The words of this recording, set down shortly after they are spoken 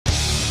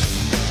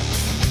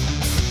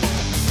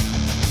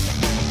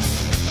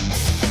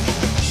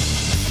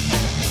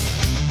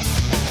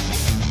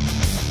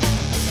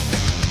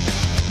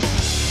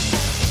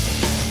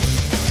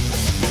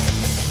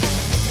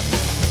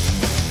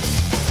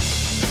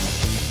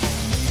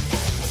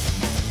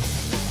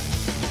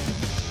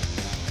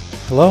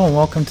Hello and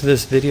welcome to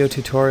this video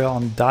tutorial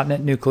on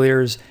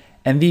DotNetNuclear's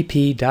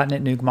MVP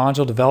DotNetNuke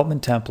module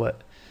development template.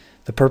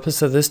 The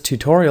purpose of this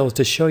tutorial is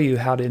to show you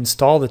how to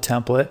install the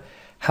template,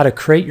 how to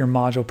create your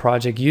module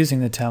project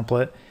using the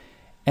template,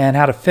 and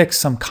how to fix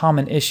some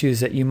common issues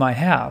that you might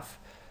have.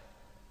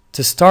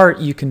 To start,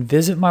 you can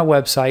visit my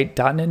website,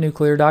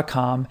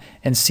 DotNetNuclear.com,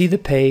 and see the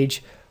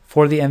page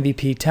for the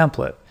MVP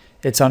template.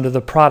 It's under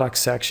the Products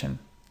section.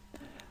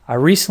 I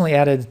recently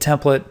added a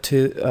template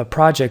to a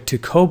project to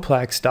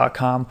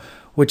Codeplex.com,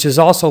 which is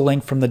also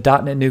linked from the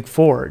DotNetNuke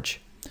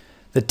Forge.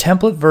 The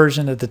template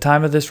version at the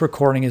time of this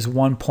recording is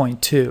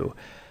 1.2.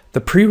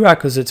 The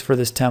prerequisites for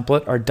this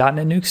template are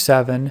DotNetNuke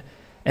 7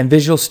 and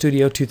Visual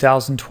Studio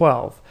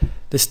 2012.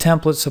 This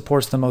template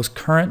supports the most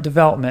current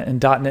development in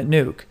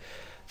DotNetNuke.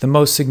 The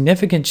most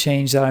significant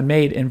change that I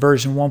made in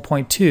version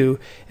 1.2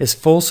 is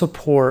full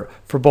support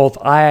for both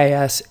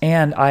IIS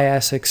and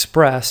IIS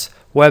Express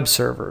web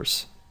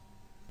servers.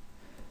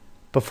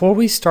 Before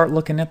we start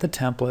looking at the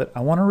template,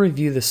 I want to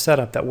review the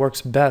setup that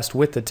works best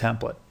with the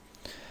template.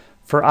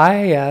 For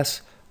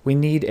IIS, we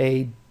need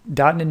a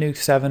DotNetNuke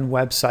 7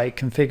 website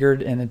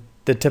configured in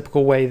the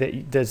typical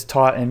way that's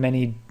taught in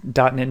many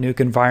DotNetNuke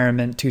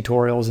environment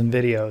tutorials and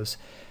videos.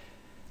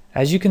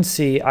 As you can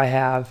see, I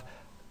have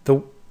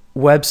the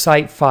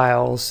website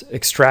files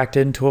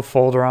extracted into a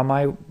folder on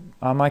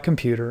my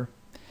computer.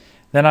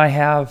 Then I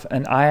have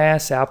an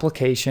IIS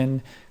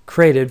application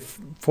created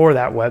for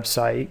that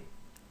website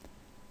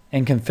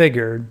and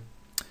configured.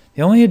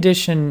 The only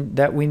addition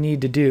that we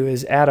need to do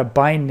is add a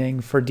binding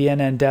for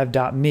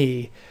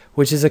dnndev.me,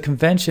 which is a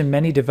convention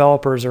many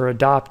developers are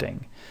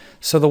adopting.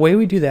 So the way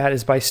we do that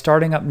is by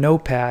starting up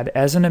Notepad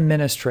as an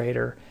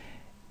administrator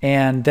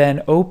and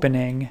then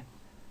opening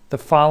the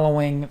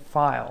following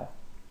file.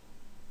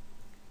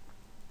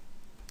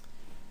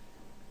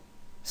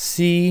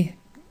 C:\Windows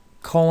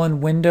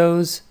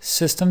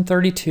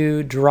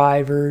System32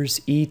 drivers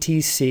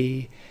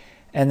etc,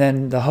 and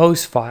then the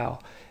host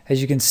file. As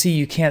you can see,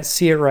 you can't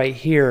see it right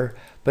here,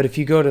 but if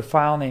you go to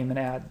file name and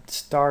add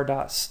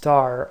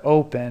 *.star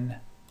open,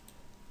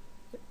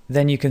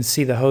 then you can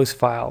see the host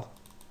file.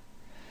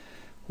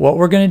 What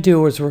we're going to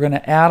do is we're going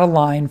to add a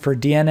line for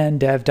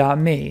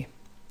dnndev.me,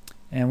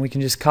 and we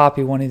can just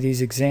copy one of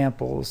these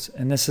examples.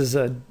 And this is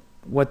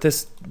what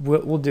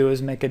we'll do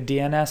is make a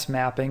DNS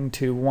mapping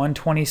to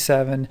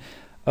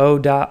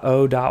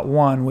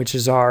 127.0.0.1, which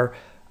is our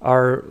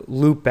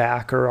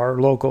loopback or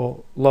our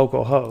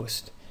local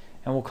host.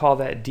 And we'll call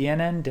that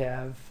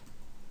dnndev.me,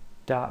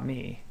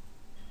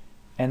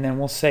 and then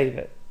we'll save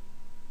it.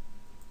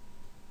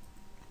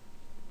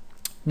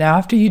 Now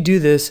after you do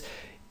this,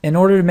 in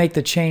order to make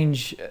the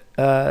change,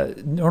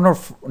 in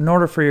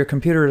order for your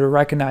computer to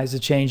recognize the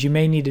change, you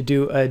may need to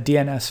do a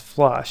DNS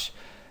flush.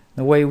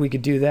 The way we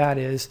could do that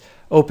is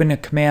open a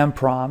command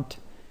prompt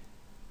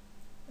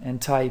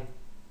and type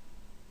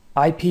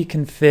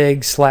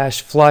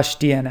ipconfig/flush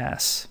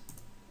DNS.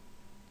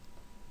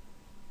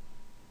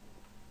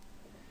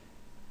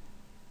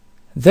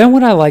 Then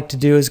what I like to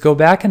do is go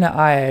back into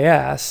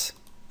IIS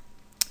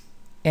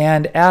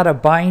and add a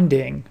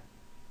binding.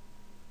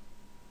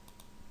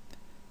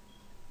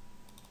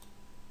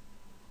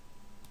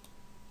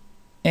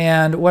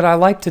 And what I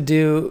like to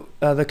do,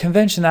 the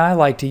convention that I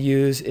like to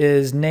use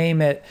is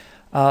name it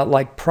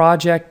like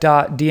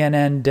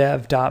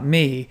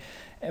project.dnndev.me,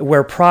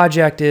 where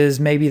project is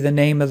maybe the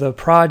name of the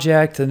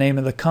project, the name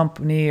of the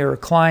company or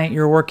client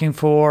you're working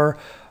for,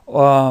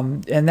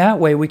 and that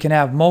way we can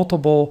have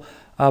multiple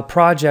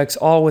projects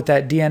all with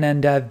that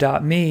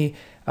dnndev.me,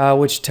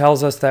 which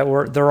tells us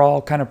that they're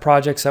all kind of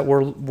projects that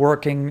we're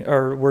working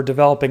or we're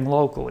developing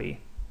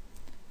locally.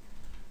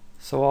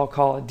 So I'll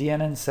call it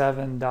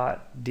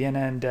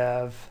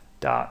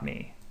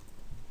dnn7.dnndev.me.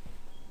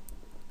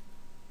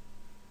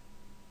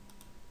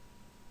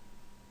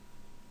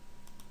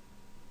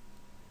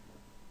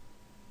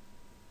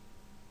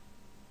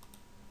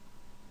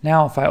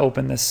 Now if I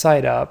open this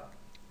site up,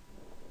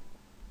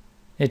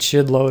 it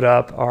should load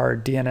up our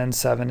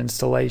DNN7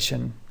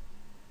 installation.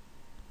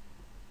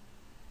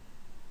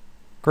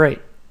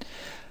 Great.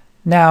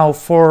 Now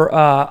for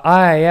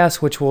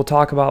IIS, which we'll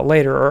talk about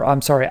later, or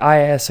I'm sorry,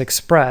 IIS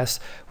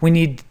Express,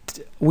 we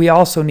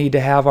also need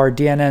to have our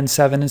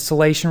DNN7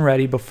 installation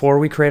ready before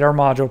we create our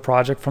module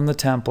project from the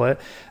template.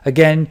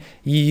 Again,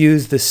 you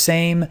use the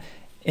same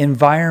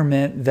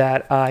environment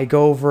that I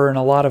go over in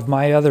a lot of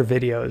my other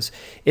videos.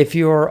 If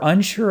you're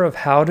unsure of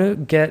how to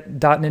get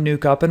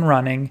DotNetNuke up and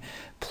running,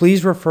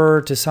 please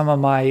refer to some of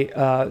my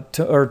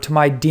to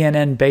my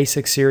DNN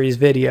Basic Series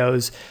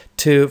videos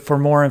for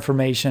more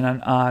information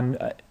on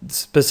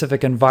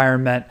specific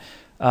environment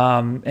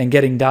and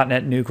getting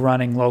DotNetNuke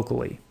running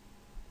locally.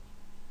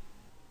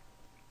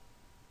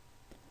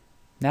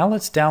 Now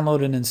let's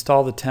download and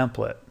install the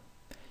template.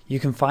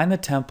 You can find the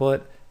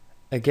template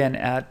again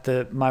at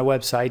my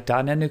website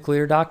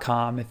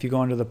DotNetNuclear.com. If you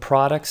go into the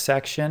Products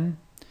section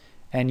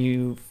and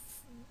you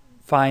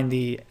find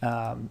the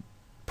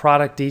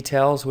product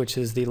details, which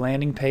is the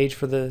landing page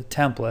for the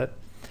template,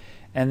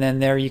 and then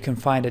there you can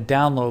find a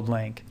download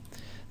link.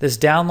 This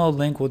download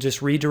link will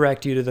just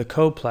redirect you to the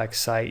Codeplex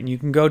site, and you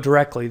can go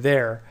directly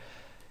there.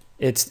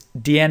 It's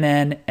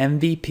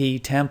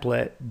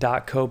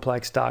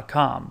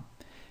dnnmvptemplate.codeplex.com.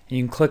 And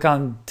you can click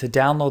on to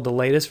download the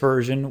latest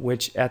version,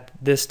 which at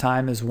this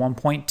time is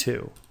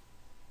 1.2.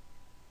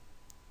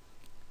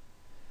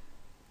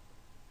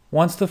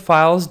 Once the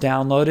file is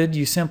downloaded,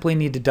 you simply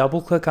need to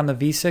double click on the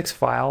v6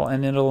 file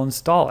and it'll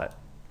install it.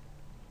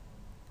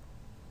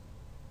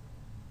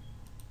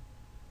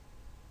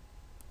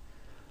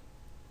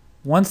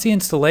 Once the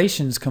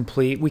installation is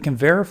complete, we can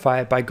verify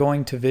it by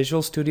going to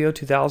Visual Studio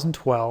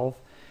 2012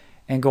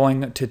 and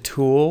going to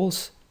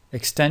Tools,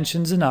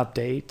 Extensions and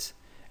Updates,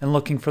 and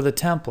looking for the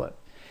template.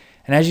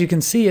 And as you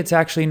can see, it's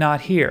actually not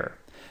here.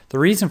 The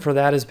reason for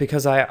that is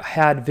because I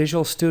had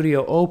Visual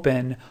Studio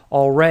open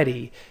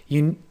already.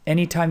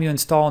 Anytime you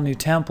install a new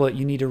template,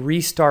 you need to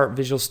restart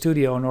Visual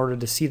Studio in order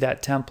to see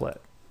that template.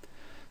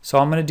 So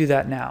I'm going to do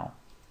that now.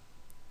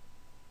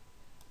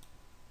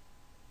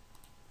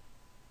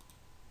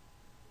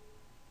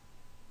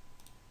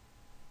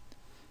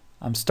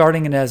 I'm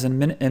starting it as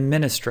an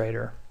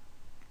administrator.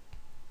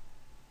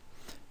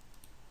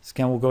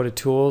 Again, we'll go to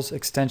Tools,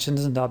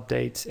 Extensions, and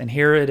Updates, and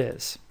here it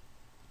is.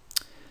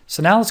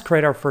 So now let's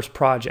create our first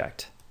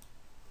project.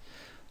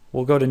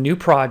 We'll go to New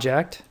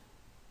Project,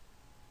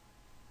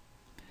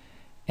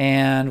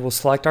 and we'll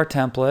select our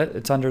template.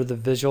 It's under the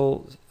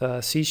Visual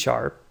C#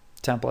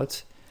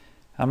 templates.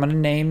 I'm going to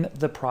name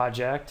the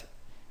project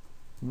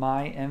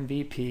My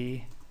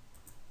MVP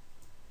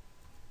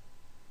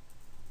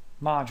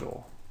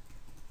Module.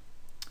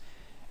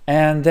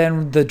 And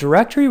then the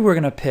directory we're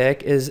going to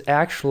pick is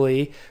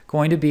actually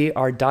going to be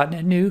our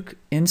DotNetNuke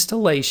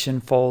installation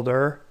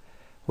folder,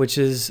 which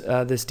is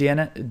this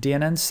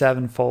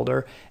DNN7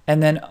 folder.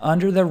 And then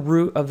under the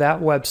root of that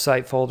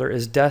website folder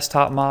is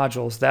desktop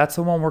modules. That's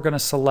the one we're going to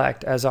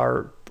select as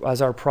our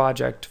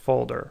project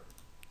folder.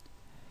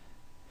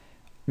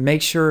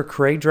 Make sure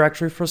create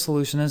directory for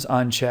solution is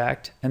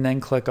unchecked and then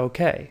click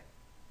OK.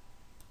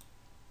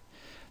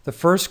 The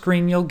first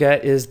screen you'll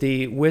get is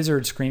the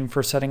wizard screen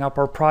for setting up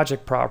our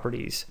project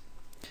properties.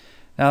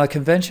 Now the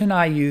convention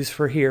I use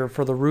for here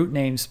for the root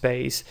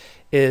namespace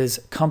is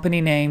company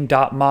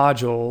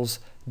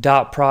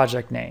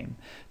name.modules.project name.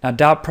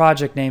 Now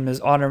 .project name is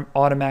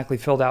automatically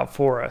filled out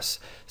for us,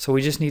 so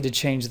we just need to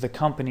change the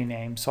company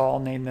name. So I'll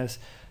name this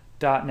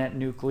 .NET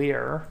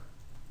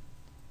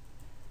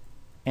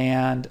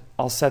and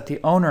I'll set the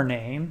owner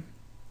name,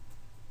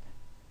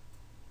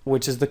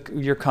 which is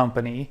your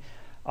company.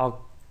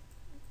 I'll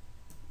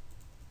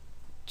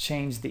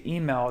change the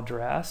email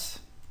address.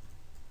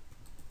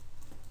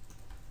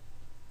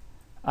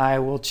 I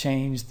will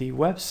change the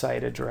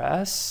website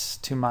address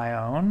to my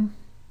own.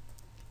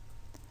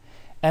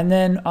 And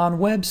then on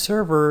web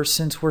server,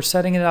 since we're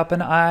setting it up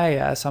in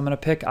IIS, I'm going to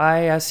pick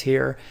IIS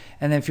here.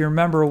 And if you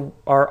remember,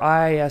 our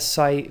IIS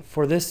site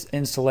for this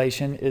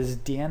installation is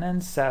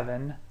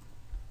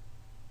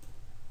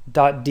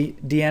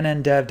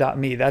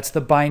dnn7.dnndev.me. That's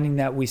the binding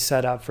that we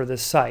set up for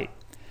this site.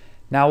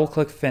 Now we'll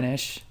click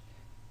Finish,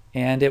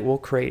 and it will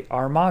create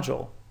our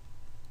module.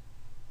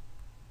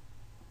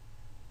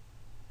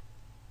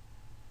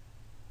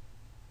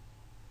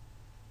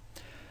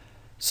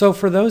 So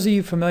for those of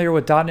you familiar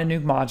with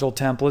DotNetNuke module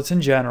templates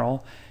in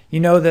general, you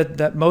know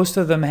that most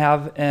of them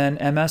have an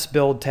MS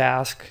build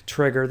task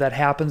trigger that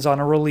happens on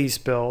a release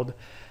build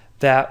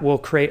that will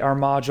create our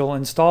module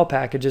install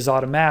packages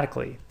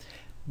automatically.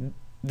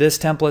 This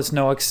template's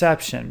no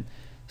exception.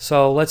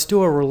 So let's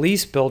do a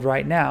release build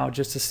right now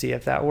just to see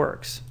if that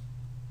works.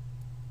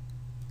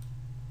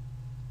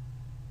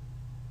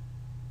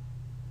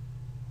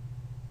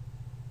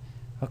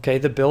 Okay,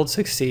 the build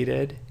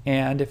succeeded,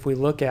 and if we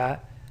look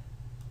at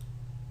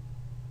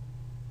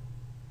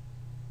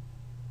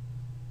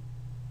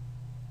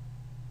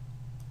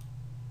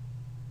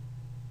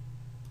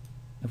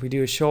if we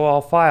do a show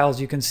all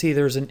files, you can see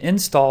there's an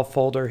install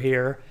folder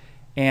here,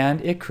 and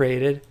it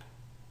created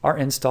our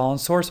install and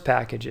source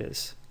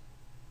packages.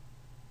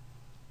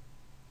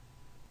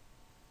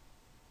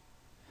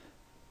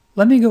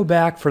 Let me go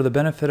back for the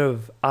benefit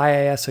of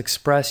IIS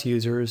Express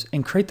users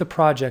and create the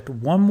project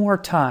one more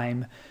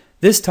time,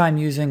 this time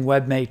using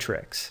Web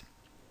Matrix.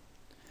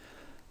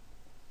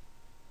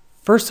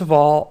 First of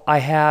all, I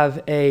have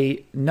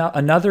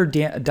another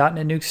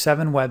 .NET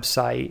 7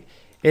 website.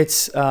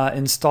 It's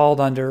installed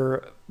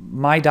under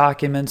My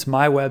Documents,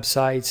 My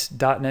Websites,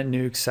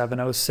 .NET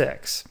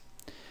 706.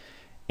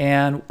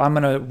 And I'm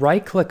going to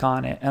right click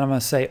on it and I'm going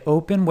to say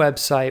Open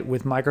Website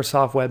with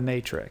Microsoft Web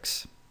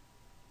Matrix.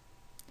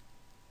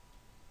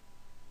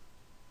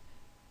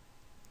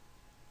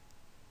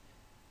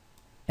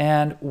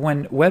 And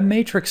when Web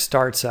Matrix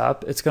starts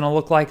up, it's going to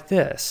look like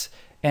this.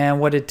 And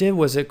what it did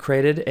was it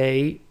created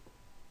a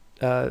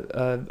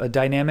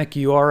dynamic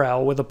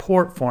URL with a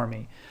port for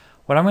me.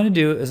 What I'm going to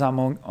do is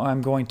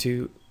I'm going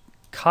to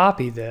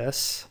copy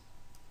this,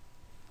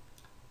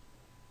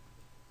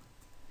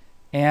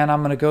 and I'm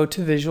going to go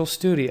to Visual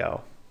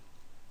Studio.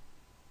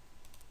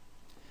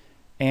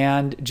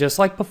 And just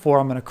like before,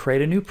 I'm going to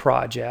create a new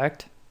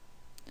project.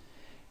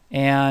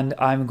 and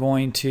I'm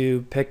going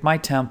to pick my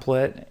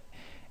template,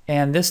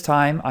 and this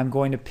time I'm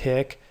going to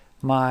pick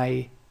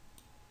my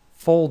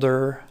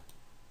folder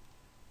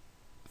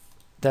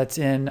that's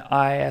in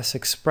IIS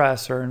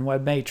Express or in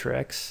Web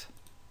Matrix.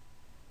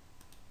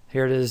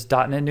 Here it is,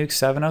 DotNetNuke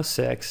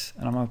 706,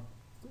 and I'm going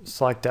to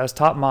select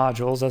Desktop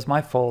Modules as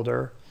my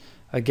folder.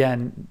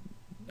 Again,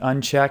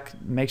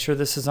 uncheck, make sure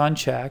this is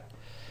unchecked,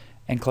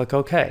 and click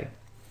OK.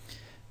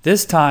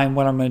 This time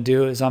what I'm going to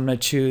do is I'm going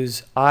to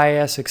choose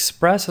IIS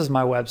Express as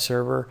my web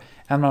server,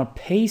 and I'm going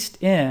to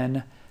paste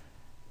in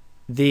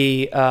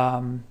the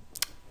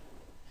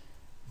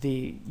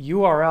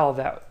URL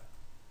that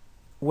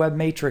Web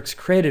Matrix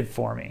created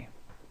for me.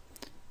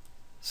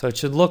 So it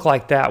should look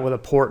like that with a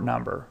port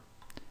number.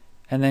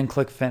 And then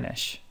click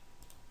Finish.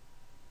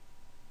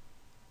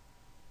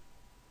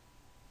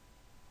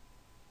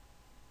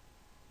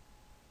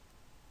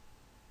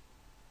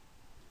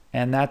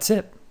 And that's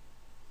it.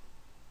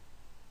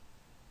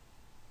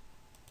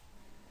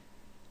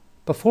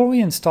 Before we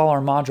install our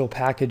module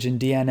package in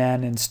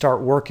DNN and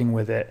start working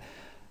with it,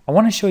 I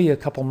want to show you a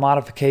couple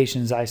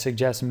modifications I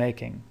suggest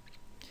making.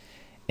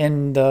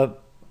 In the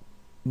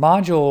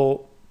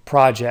module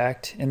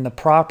project, in the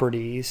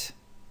properties,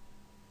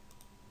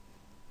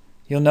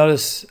 you'll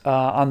notice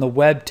on the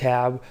Web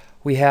tab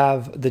we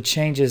have the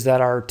changes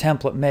that our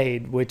template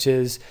made, which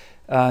is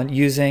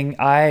using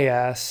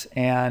IIS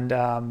and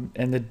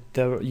the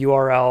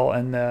URL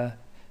and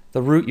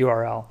the root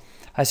URL.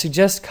 I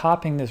suggest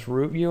copying this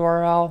root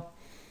URL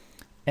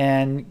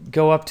and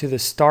go up to the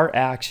Start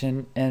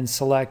action and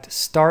select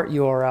Start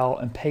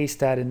URL and paste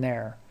that in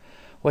there.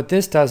 What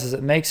this does is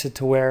it makes it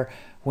to where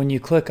when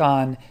you click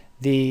on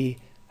the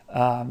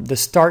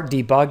Start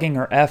Debugging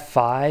or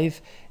F5,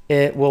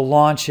 it will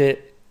launch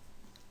it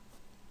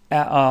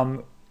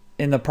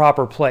in the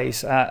proper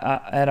place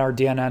at our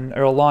DNN, or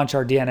it'll launch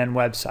our DNN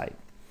website.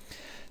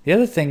 The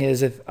other thing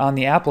is, if on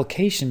the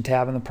Application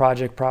tab in the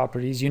project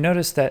properties, you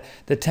notice that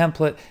the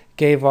template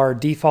gave our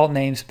default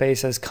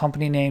namespace as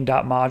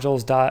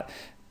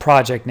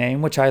companyname.modules.project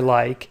name, which I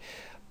like,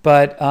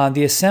 but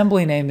the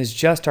assembly name is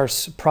just our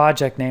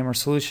project name or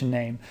solution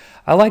name.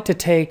 I like to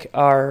take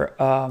our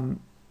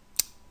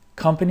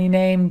company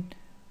name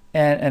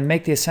and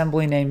make the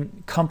assembly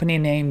name company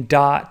name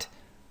dot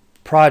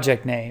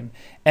project name,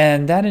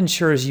 and that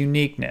ensures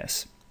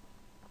uniqueness.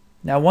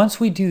 Now once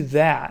we do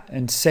that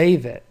and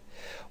save it,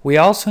 we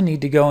also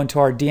need to go into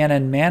our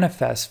DNN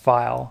manifest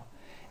file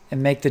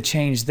and make the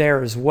change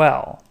there as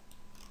well.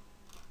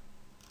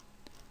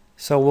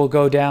 So we'll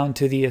go down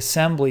to the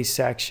assembly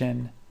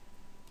section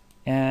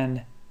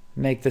and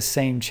make the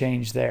same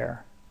change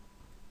there.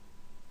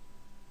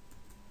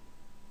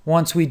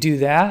 Once we do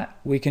that,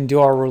 we can do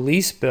our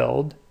release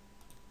build,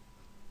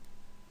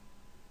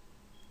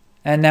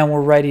 and then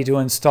we're ready to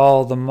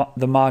install the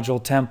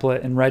module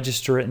template and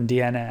register it in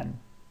DNN.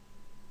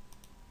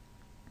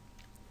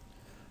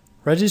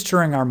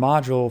 Registering our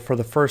module for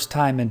the first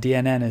time in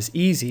DNN is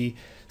easy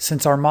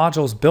since our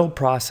module's build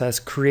process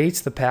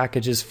creates the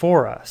packages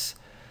for us.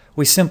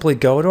 We simply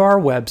go to our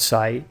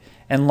website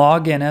and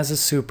log in as a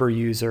super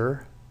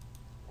user.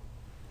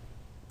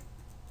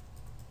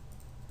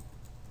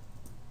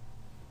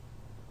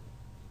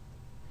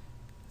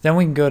 Then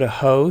we can go to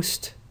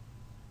Host,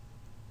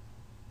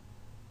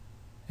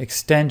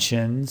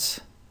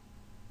 Extensions,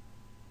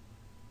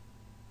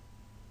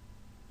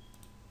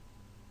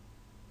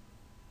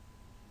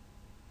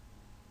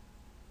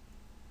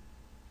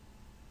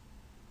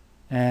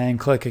 and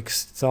click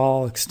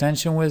Install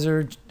Extension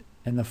Wizard,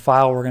 and the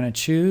file we're going to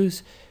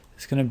choose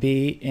is going to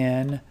be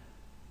in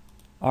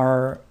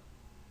our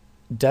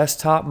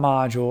desktop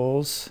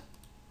modules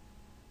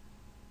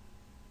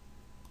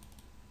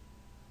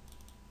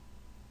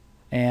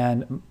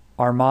and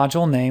our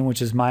module name,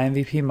 which is my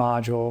MVP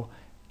module,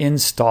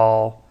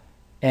 install,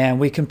 and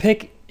we can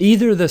pick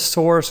either the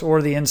source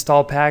or the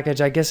install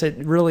package. I guess it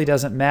really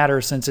doesn't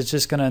matter since it's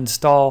just going to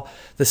install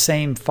the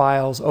same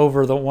files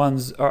over the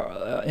ones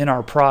in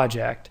our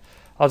project.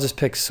 I'll just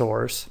pick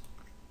source,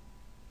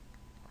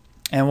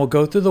 and we'll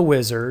go through the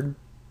wizard.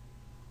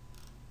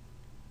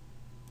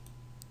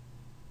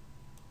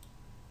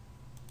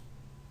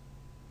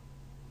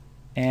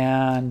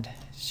 And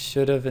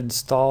should have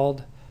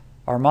installed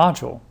our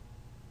module.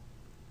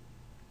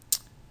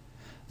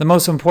 The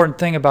most important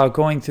thing about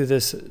going through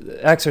this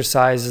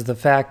exercise is the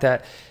fact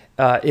that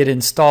it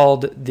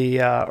installed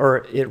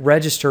or it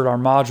registered our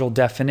module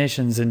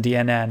definitions in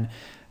DNN.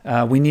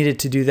 We needed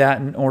to do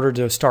that in order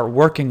to start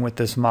working with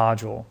this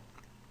module.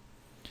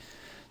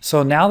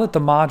 So now that the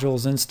module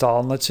is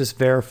installed, let's just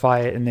verify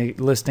it in the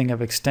listing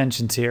of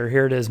extensions here.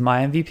 Here it is,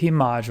 my MVP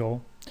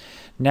module.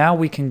 Now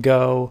we can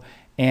go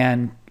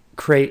and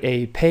create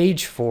a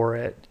page for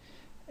it,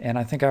 and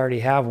I think I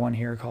already have one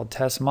here called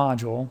test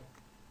module.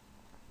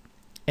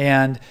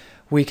 And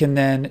we can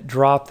then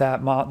drop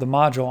that the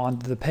module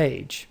onto the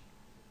page.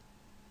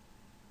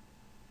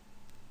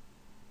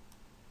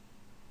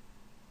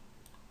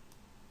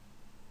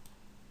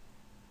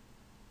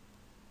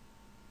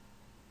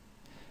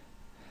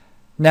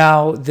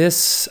 Now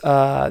this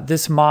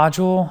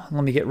module,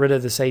 let me get rid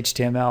of this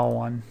HTML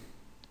one.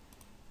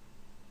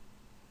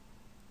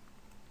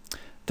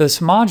 This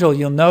module,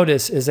 you'll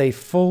notice, is a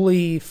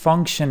fully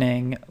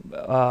functioning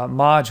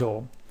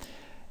module.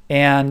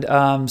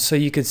 And so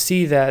you could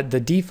see that the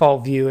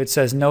default view, it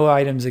says no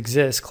items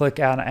exist, click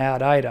on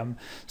add item.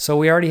 So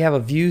we already have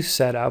a view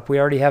set up, we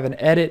already have an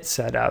edit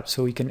set up,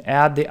 so we can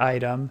add the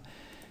item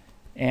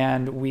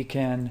and we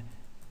can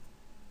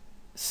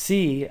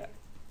see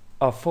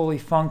a fully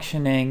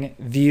functioning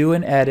view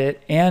and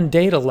edit and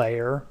data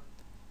layer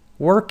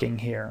working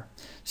here.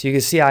 So you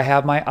can see I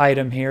have my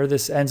item here.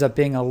 This ends up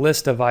being a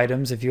list of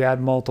items. If you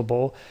add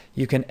multiple,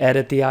 you can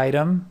edit the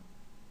item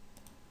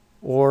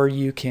or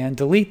you can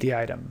delete the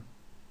item.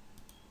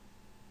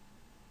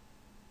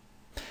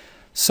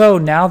 So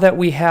now that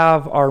we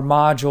have our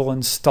module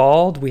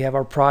installed, we have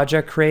our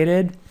project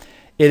created,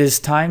 it is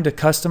time to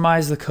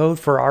customize the code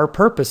for our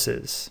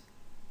purposes.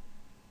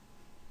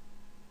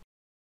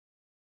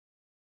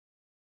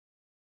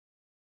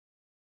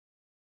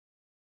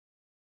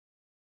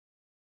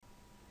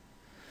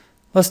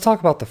 Let's talk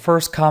about the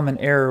first common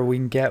error we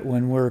can get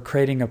when we're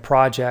creating a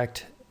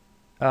project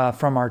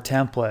from our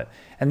template,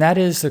 and that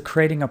is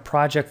creating a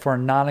project for a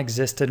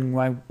non-existent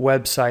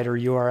website or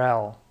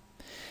URL.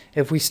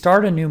 If we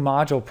start a new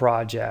module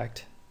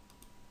project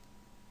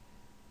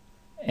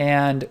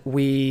and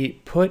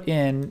we put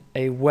in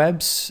a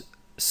web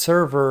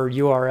server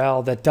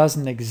URL that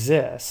doesn't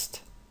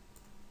exist,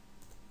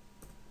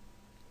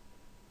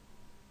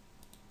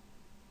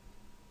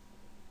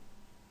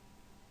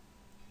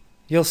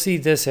 you'll see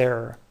this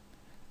error.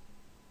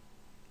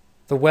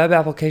 The web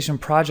application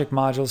project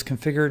module is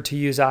configured to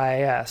use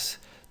IIS.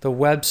 The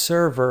web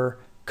server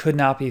could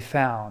not be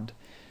found.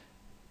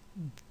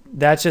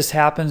 That just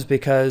happens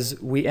because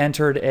we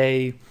entered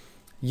a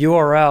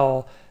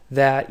URL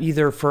that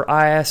either for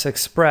IIS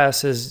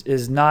Express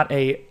is not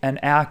an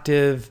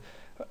active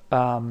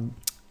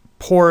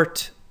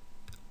port,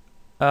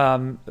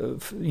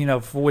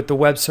 with the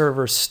web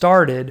server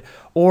started,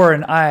 or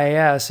in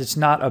IIS it's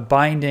not a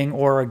binding,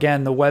 or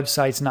again the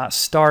website's not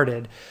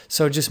started.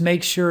 So just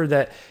make sure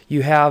that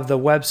you have the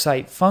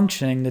website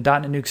functioning, the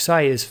DotNetNuke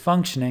site is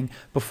functioning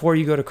before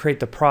you go to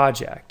create the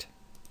project.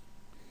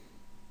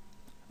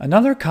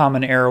 Another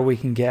common error we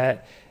can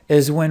get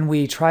is when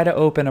we try to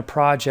open a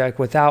project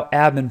without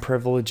admin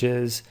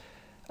privileges,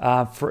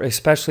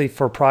 especially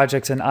for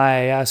projects in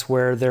IIS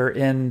where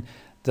the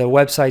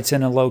website's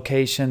in a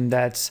location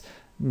that's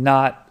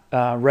not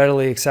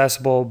readily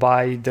accessible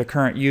by the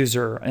current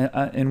user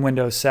in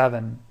Windows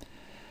 7.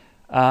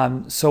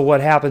 So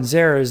what happens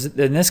there is,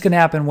 and this can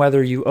happen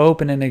whether you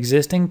open an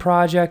existing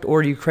project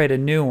or you create a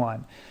new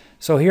one.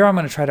 So here I'm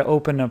going to try to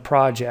open a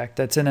project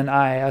that's in an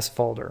IIS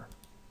folder.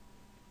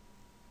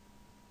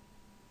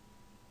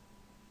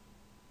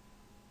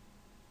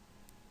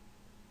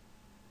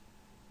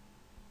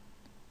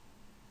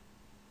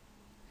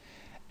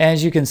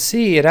 As you can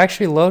see, it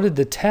actually loaded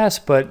the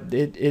test, but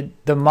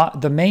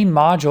the main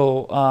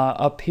module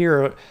up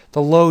here,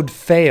 the load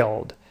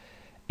failed.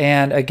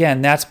 And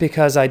again, that's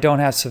because I don't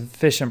have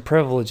sufficient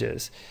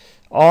privileges.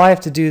 All I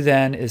have to do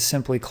then is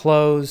simply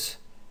close,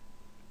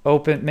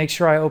 make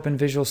sure I open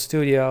Visual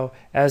Studio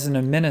as an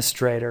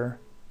administrator.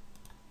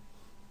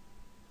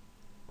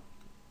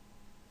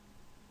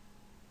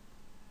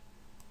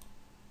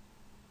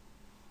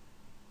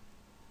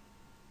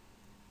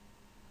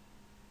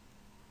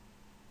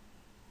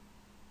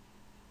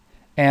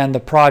 And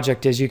the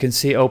project, as you can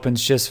see,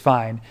 opens just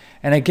fine.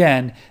 And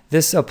again,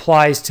 this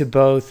applies to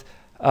both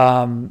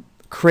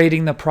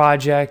creating the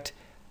project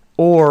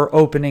or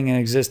opening an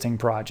existing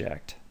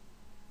project.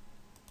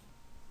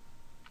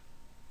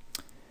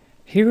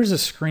 Here's a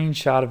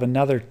screenshot of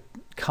another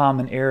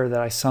common error that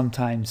I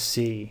sometimes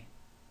see.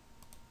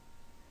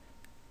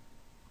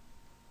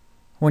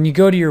 When you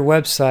go to your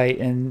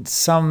website and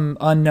some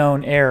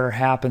unknown error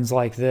happens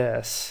like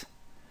this,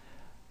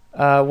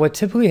 what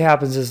typically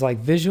happens is like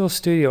Visual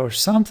Studio or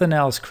something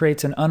else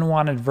creates an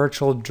unwanted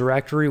virtual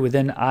directory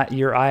within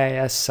your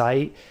IIS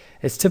site.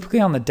 It's typically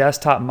on the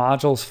desktop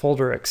modules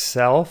folder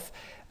itself,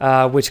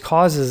 which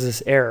causes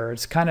this error.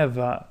 It's kind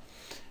of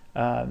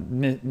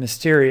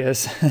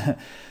mysterious.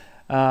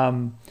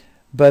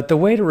 But the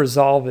way to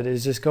resolve it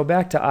is just go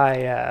back to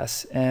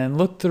IIS and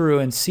look through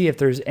and see if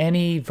there's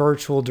any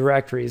virtual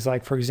directories,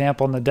 like for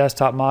example in the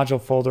desktop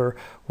module folder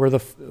where the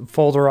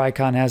folder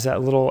icon has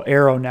that little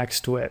arrow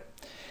next to it.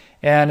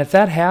 And if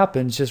that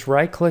happens, just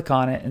right click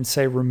on it and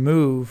say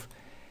remove,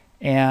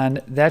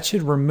 and that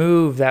should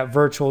remove that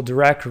virtual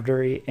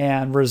directory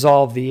and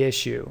resolve the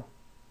issue.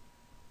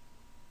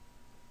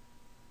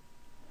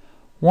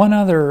 One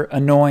other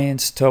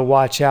annoyance to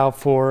watch out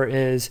for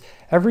is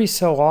every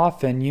so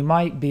often you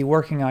might be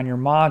working on your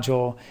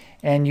module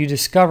and you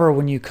discover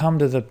when you come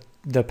to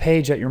the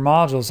page that your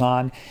module's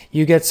on,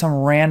 you get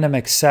some random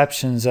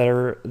exceptions that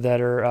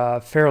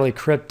are fairly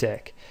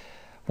cryptic.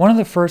 One of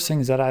the first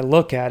things that I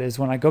look at is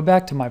when I go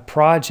back to my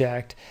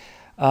project,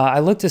 I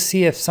looked to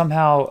see if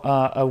somehow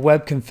a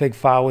web config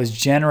file was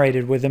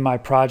generated within my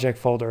project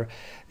folder.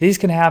 These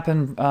can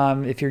happen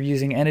if you're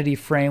using Entity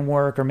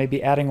Framework or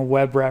maybe adding a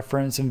web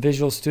reference, and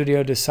Visual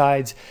Studio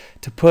decides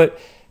to put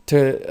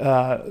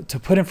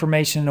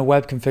information in a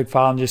web config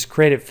file and just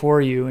create it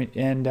for you,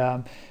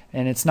 and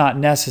it's not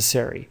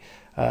necessary.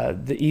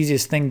 The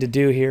easiest thing to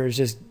do here is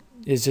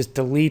just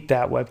delete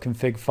that web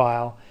config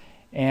file,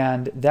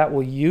 and that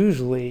will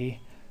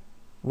usually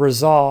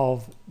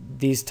resolve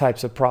these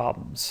types of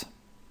problems.